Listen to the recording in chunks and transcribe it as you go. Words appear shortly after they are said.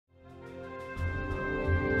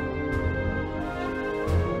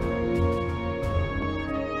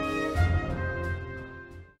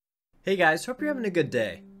Hey guys, hope you're having a good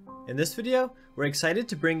day. In this video, we're excited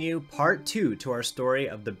to bring you part 2 to our story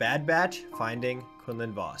of the Bad Batch finding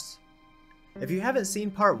Quinlan Vos. If you haven't seen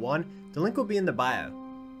part 1, the link will be in the bio.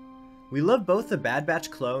 We love both the Bad Batch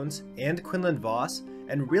clones and Quinlan Vos,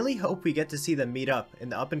 and really hope we get to see them meet up in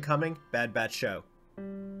the up-and-coming Bad Batch show.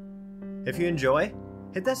 If you enjoy,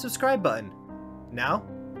 hit that subscribe button. Now,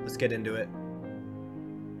 let's get into it.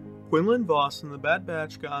 Quinlan Vos and the Bad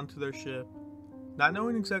Batch got onto their ship. Not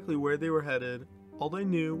knowing exactly where they were headed, all they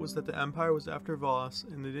knew was that the Empire was after Vos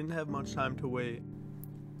and they didn't have much time to wait.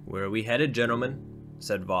 "Where are we headed, gentlemen?"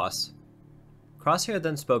 said Vos. Crosshair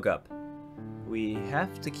then spoke up. "We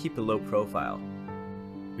have to keep a low profile.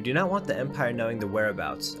 We do not want the Empire knowing the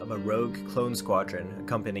whereabouts of a rogue clone squadron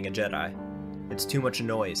accompanying a Jedi. It's too much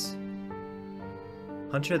noise."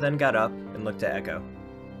 Hunter then got up and looked at Echo.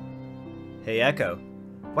 "Hey Echo,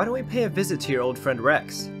 why don't we pay a visit to your old friend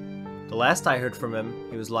Rex? The last I heard from him,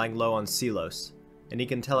 he was lying low on Selos, and he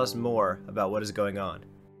can tell us more about what is going on."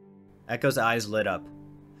 Echo's eyes lit up.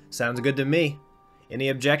 "Sounds good to me. Any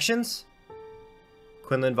objections?"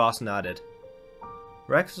 Quinlan Vos nodded.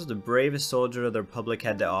 Rex was the bravest soldier the Republic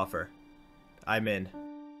had to offer. "I'm in."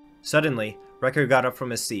 Suddenly, Wrecker got up from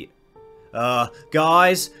his seat.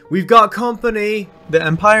 Guys, we've got company!" The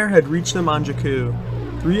Empire had reached them on Jakku.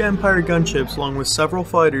 3 Empire gunships along with several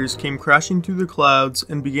fighters came crashing through the clouds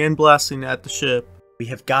and began blasting at the ship. "We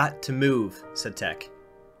have got to move," said Tech.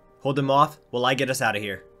 "Hold them off while I get us out of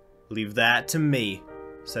here." "Leave that to me,"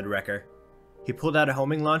 said Wrecker. He pulled out a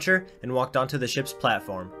homing launcher and walked onto the ship's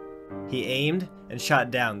platform. He aimed and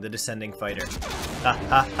shot down the descending fighter. "Ha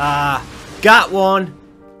ha ha! Got one!"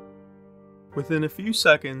 Within a few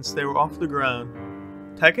seconds, they were off the ground.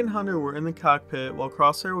 Tech and Hunter were in the cockpit while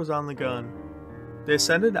Crosshair was on the gun. They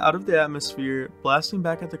ascended out of the atmosphere, blasting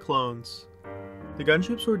back at the clones. The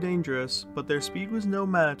gunships were dangerous, but their speed was no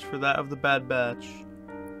match for that of the Bad Batch.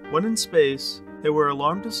 When in space, they were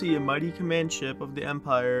alarmed to see a mighty command ship of the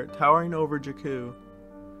Empire towering over Jakku.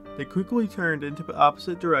 They quickly turned into the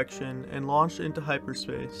opposite direction and launched into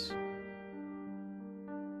hyperspace.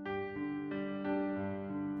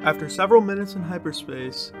 After several minutes in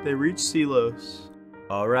hyperspace, they reached Selos.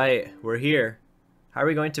 "Alright, we're here. How are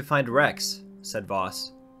we going to find Rex?" said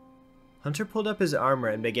Vos. Hunter pulled up his armor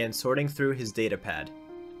and began sorting through his datapad.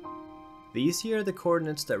 "These here are the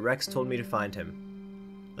coordinates that Rex told me to find him.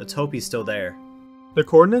 Let's hope he's still there." The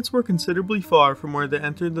coordinates were considerably far from where they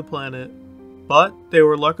entered the planet, but they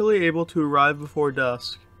were luckily able to arrive before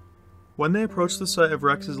dusk. When they approached the site of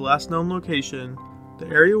Rex's last known location, the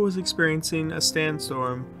area was experiencing a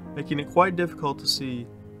sandstorm, making it quite difficult to see.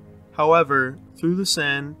 However, through the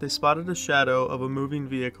sand, they spotted a shadow of a moving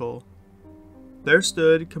vehicle. There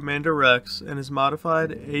stood Commander Rex and his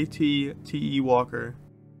modified AT-TE Walker.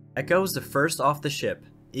 Echo was the first off the ship,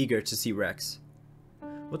 eager to see Rex.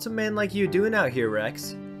 "What's a man like you doing out here,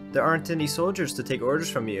 Rex? There aren't any soldiers to take orders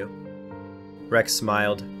from you." Rex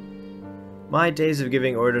smiled. "My days of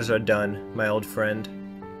giving orders are done, my old friend,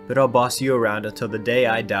 but I'll boss you around until the day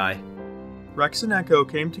I die." Rex and Echo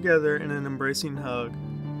came together in an embracing hug.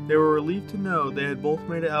 They were relieved to know they had both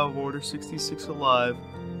made it out of Order 66 alive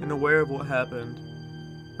and aware of what happened.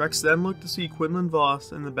 Rex then looked to see Quinlan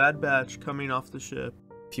Vos and the Bad Batch coming off the ship.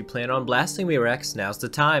 "If you plan on blasting me, Rex, now's the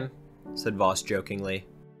time," said Vos jokingly.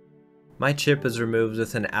 "My chip was removed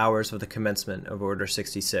within hours of the commencement of Order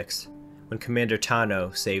 66, when Commander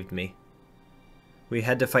Tano saved me. We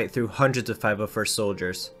had to fight through hundreds of 501st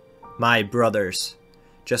soldiers, my brothers,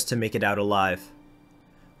 just to make it out alive.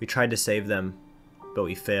 We tried to save them, but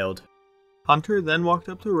we failed." Hunter then walked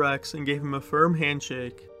up to Rex and gave him a firm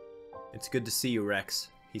handshake. "It's good to see you, Rex,"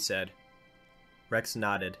 he said. Rex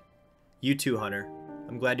nodded. "You too, Hunter.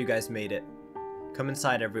 I'm glad you guys made it. Come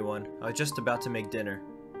inside, everyone. I was just about to make dinner."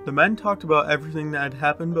 The men talked about everything that had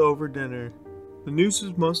happened over dinner. The news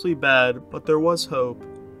was mostly bad, but there was hope.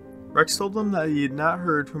 Rex told them that he had not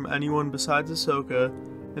heard from anyone besides Ahsoka,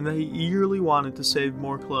 and that he eagerly wanted to save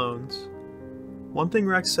more clones. One thing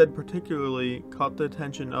Rex said particularly caught the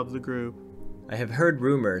attention of the group. "I have heard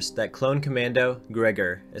rumors that Clone Commando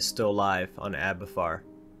Gregor is still alive on Abafar.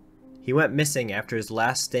 He went missing after his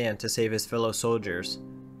last stand to save his fellow soldiers,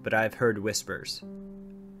 but I have heard whispers.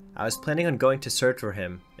 I was planning on going to search for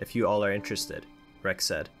him if you all are interested," Rex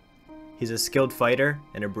said. "He's a skilled fighter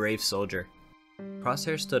and a brave soldier."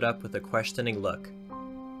 Crosshair stood up with a questioning look.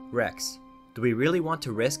 "Rex, do we really want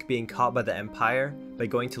to risk being caught by the Empire by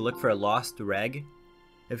going to look for a lost Reg?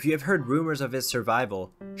 If you have heard rumors of his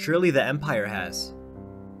survival, surely the Empire has."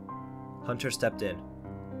 Hunter stepped in.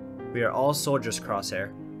 "We are all soldiers,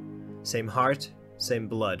 Crosshair. Same heart, same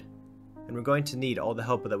blood, and we're going to need all the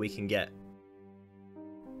help that we can get."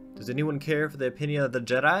 Does anyone care for the opinion of the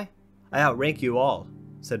Jedi? I outrank you all,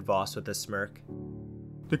 said Vos with a smirk.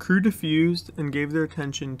 The crew diffused and gave their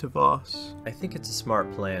attention to Vos. I think it's a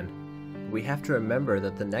smart plan. We have to remember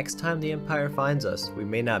that the next time the Empire finds us, we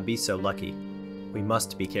may not be so lucky. We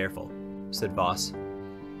must be careful, said Vos.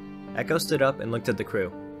 Echo stood up and looked at the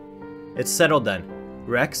crew. It's settled then.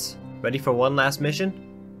 Rex, ready for one last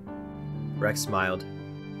mission? Rex smiled.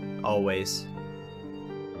 Always.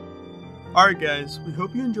 Alright guys, we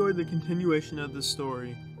hope you enjoyed the continuation of this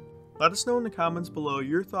story. Let us know in the comments below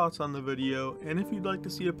your thoughts on the video and if you'd like to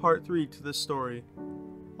see a part 3 to this story.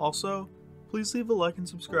 Also, please leave a like and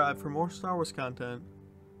subscribe for more Star Wars content.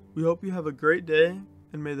 We hope you have a great day,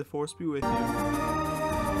 and may the Force be with you.